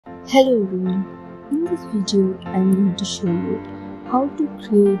Hello everyone, in this video I am going to show you how to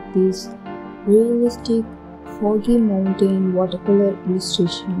create this realistic foggy mountain watercolor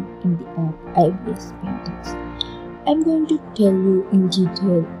illustration in the app IBIS PAINT X. I am going to tell you in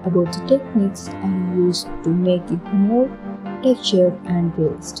detail about the techniques I use to make it more textured and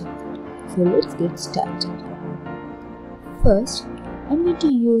realistic. So let's get started. First, I am going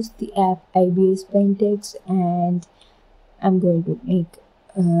to use the app IBIS PAINT X and I am going to make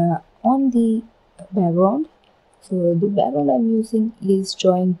on the background. So the background I'm using is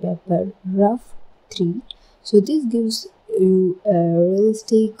drawing paper rough 3. So this gives you a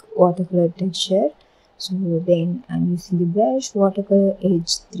realistic watercolor texture. So then I'm using the brush watercolor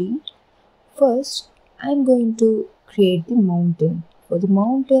edge 3. First I'm going to create the mountain. For the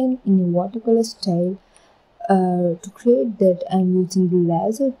mountain in a watercolor style, to create that I'm using the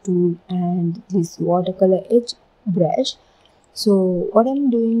laser tool and this watercolor edge brush. So what I'm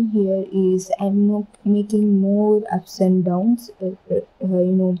doing here is I'm making more ups and downs,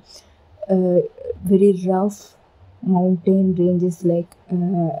 very rough mountain ranges like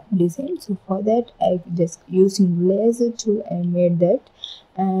design. So for that I just using laser tool I made that,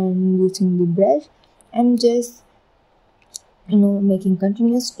 and using the brush I'm just making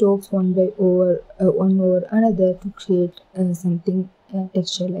continuous strokes one over another to create something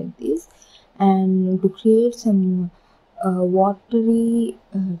texture like this, and to create some watery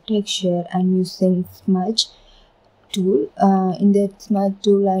texture I'm using smudge tool. In that smudge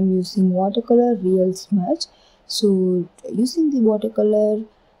tool I'm using watercolor real smudge. So using the watercolor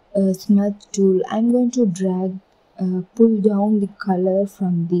smudge tool I'm going to drag pull down the color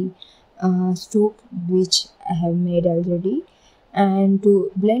from the stroke which I have made already, and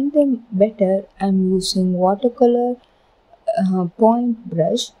to blend them better I'm using watercolor point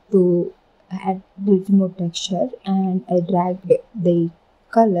brush to add a little more texture, and I dragged the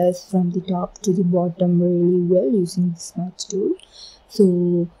colors from the top to the bottom really well using the smudge tool.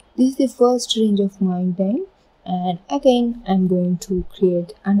 So this is the first range of mountain, and again I'm going to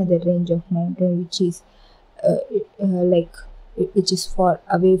create another range of mountain which is which is far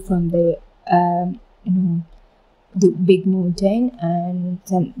away from the the big mountain, and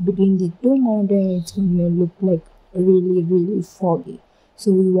between the two mountains it's going to look like really foggy.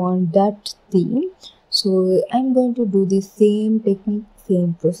 So we want that theme. So I'm going to do the same technique,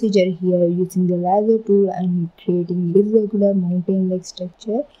 same procedure here using the laser tool. I'm creating irregular mountain-like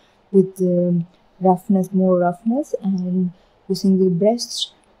structure with more roughness, and using the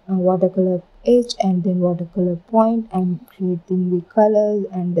brush watercolor edge and then watercolor point I'm creating the colors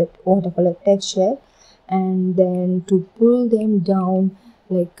and that watercolor texture, and then to pull them down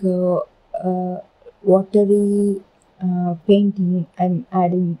like watery painting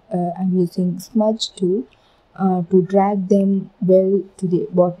I'm using smudge tool to drag them well to the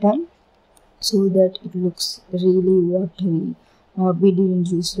bottom so that it looks really watery. We didn't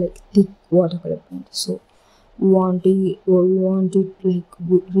use like thick watercolor paint, so we want it like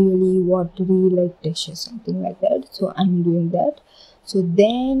really watery like texture, something like that. So I'm doing that. So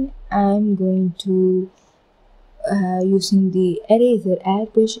then I'm going to using the eraser,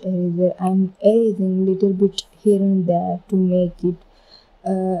 airbrush eraser, I'm erasing little bit here and there to make it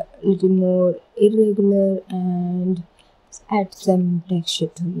a little more irregular and add some texture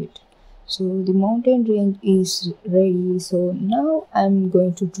to it. So the mountain range is ready. So now I'm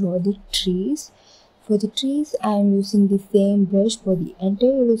going to draw the trees. For the trees I'm using the same brush for the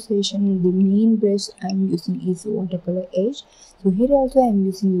entire illustration. The main brush I'm using is watercolor edge. So here also I'm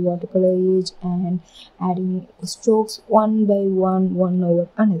using the watercolor edge and adding strokes one by one over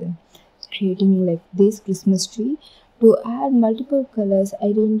another, creating like this Christmas tree. To add multiple colors I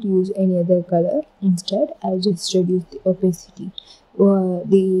didn't use any other color, instead I just reduced the opacity.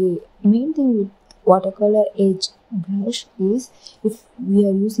 The main thing with watercolor edge brush is if we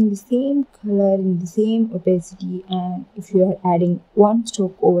are using the same color in the same opacity, and if you are adding one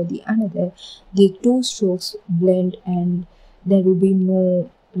stroke over the another, the two strokes blend and there will be no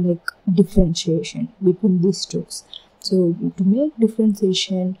like differentiation between these strokes. So to make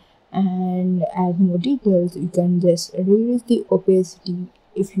differentiation and add more details you can just reduce the opacity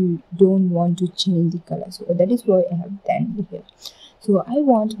if you don't want to change the color. So that is why I have done here. So I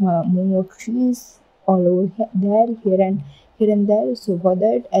want more trees all over here and there. So for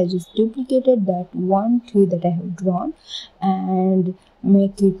that I just duplicated that one tree that I have drawn and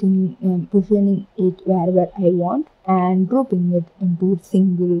make it in positioning it wherever I want and grouping it into a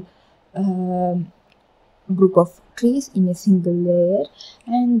single group of trees in a single layer,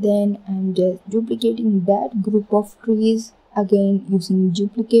 and then I'm just duplicating that group of trees again using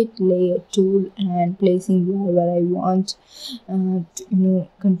duplicate layer tool and placing wherever I want to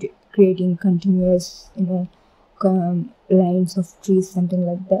creating continuous lines of trees, something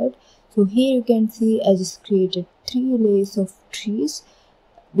like that. So here you can see I just created 3 layers of trees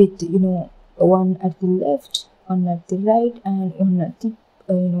with one at the left, one at the right, and one at the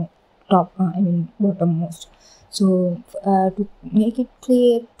top, bottommost. So to make it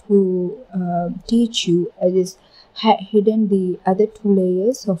clear to teach you, I just hidden the other 2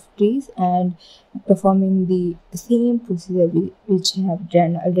 layers of trees and performing the same procedure which I have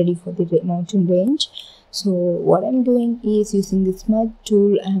done already for the mountain range. So what I'm doing is, using the smudge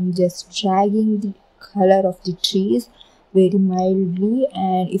tool, I'm just dragging the color of the trees very mildly,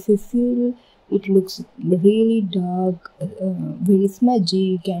 and if you feel it looks really dark, very smudgy,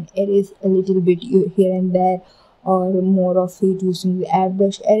 you can erase a little bit here and there, or more of it using the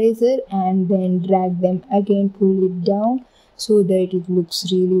airbrush eraser, and then drag them again, pull it down so that it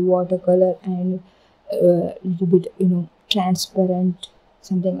looks really watercolor and a little bit transparent,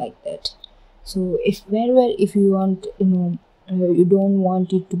 something like that. So if you want you don't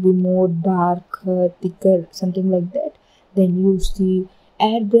want it to be more dark, thicker, something like that, then use the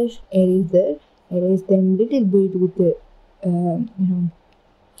airbrush eraser, erase them little bit with the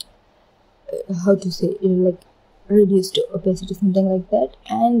how to say, like reduced opacity, something like that,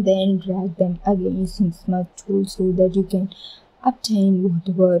 and then drag them again using smudge tool so that you can obtain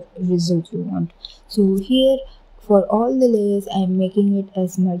whatever result you want. So here for all the layers I'm making it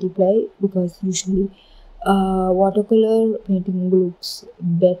as multiply, because usually watercolor painting looks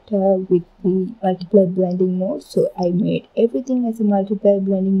better with the multiply blending mode. So I made everything as a multiply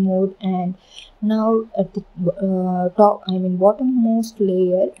blending mode, and now at the bottommost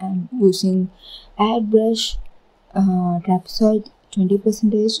layer I'm using airbrush trapezoid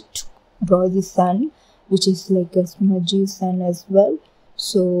 20% to draw the sun, which is like a smudgy sun as well.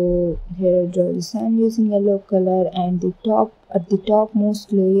 So here I draw the sun using yellow color, and at the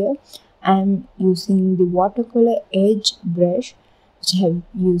topmost layer I'm using the watercolor edge brush, which I have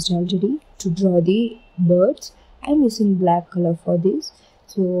used already, to draw the birds. I'm using black color for this,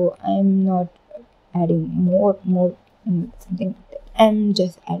 so I'm not adding more something like that. I'm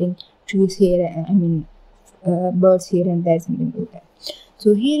just adding trees here, birds here and there, something like that.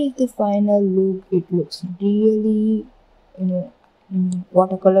 So here is the final look. It looks really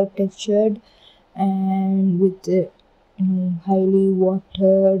watercolor textured and with highly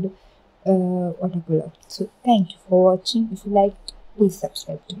watered watercolor. So thank you for watching. If you like, please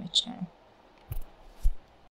subscribe to my channel.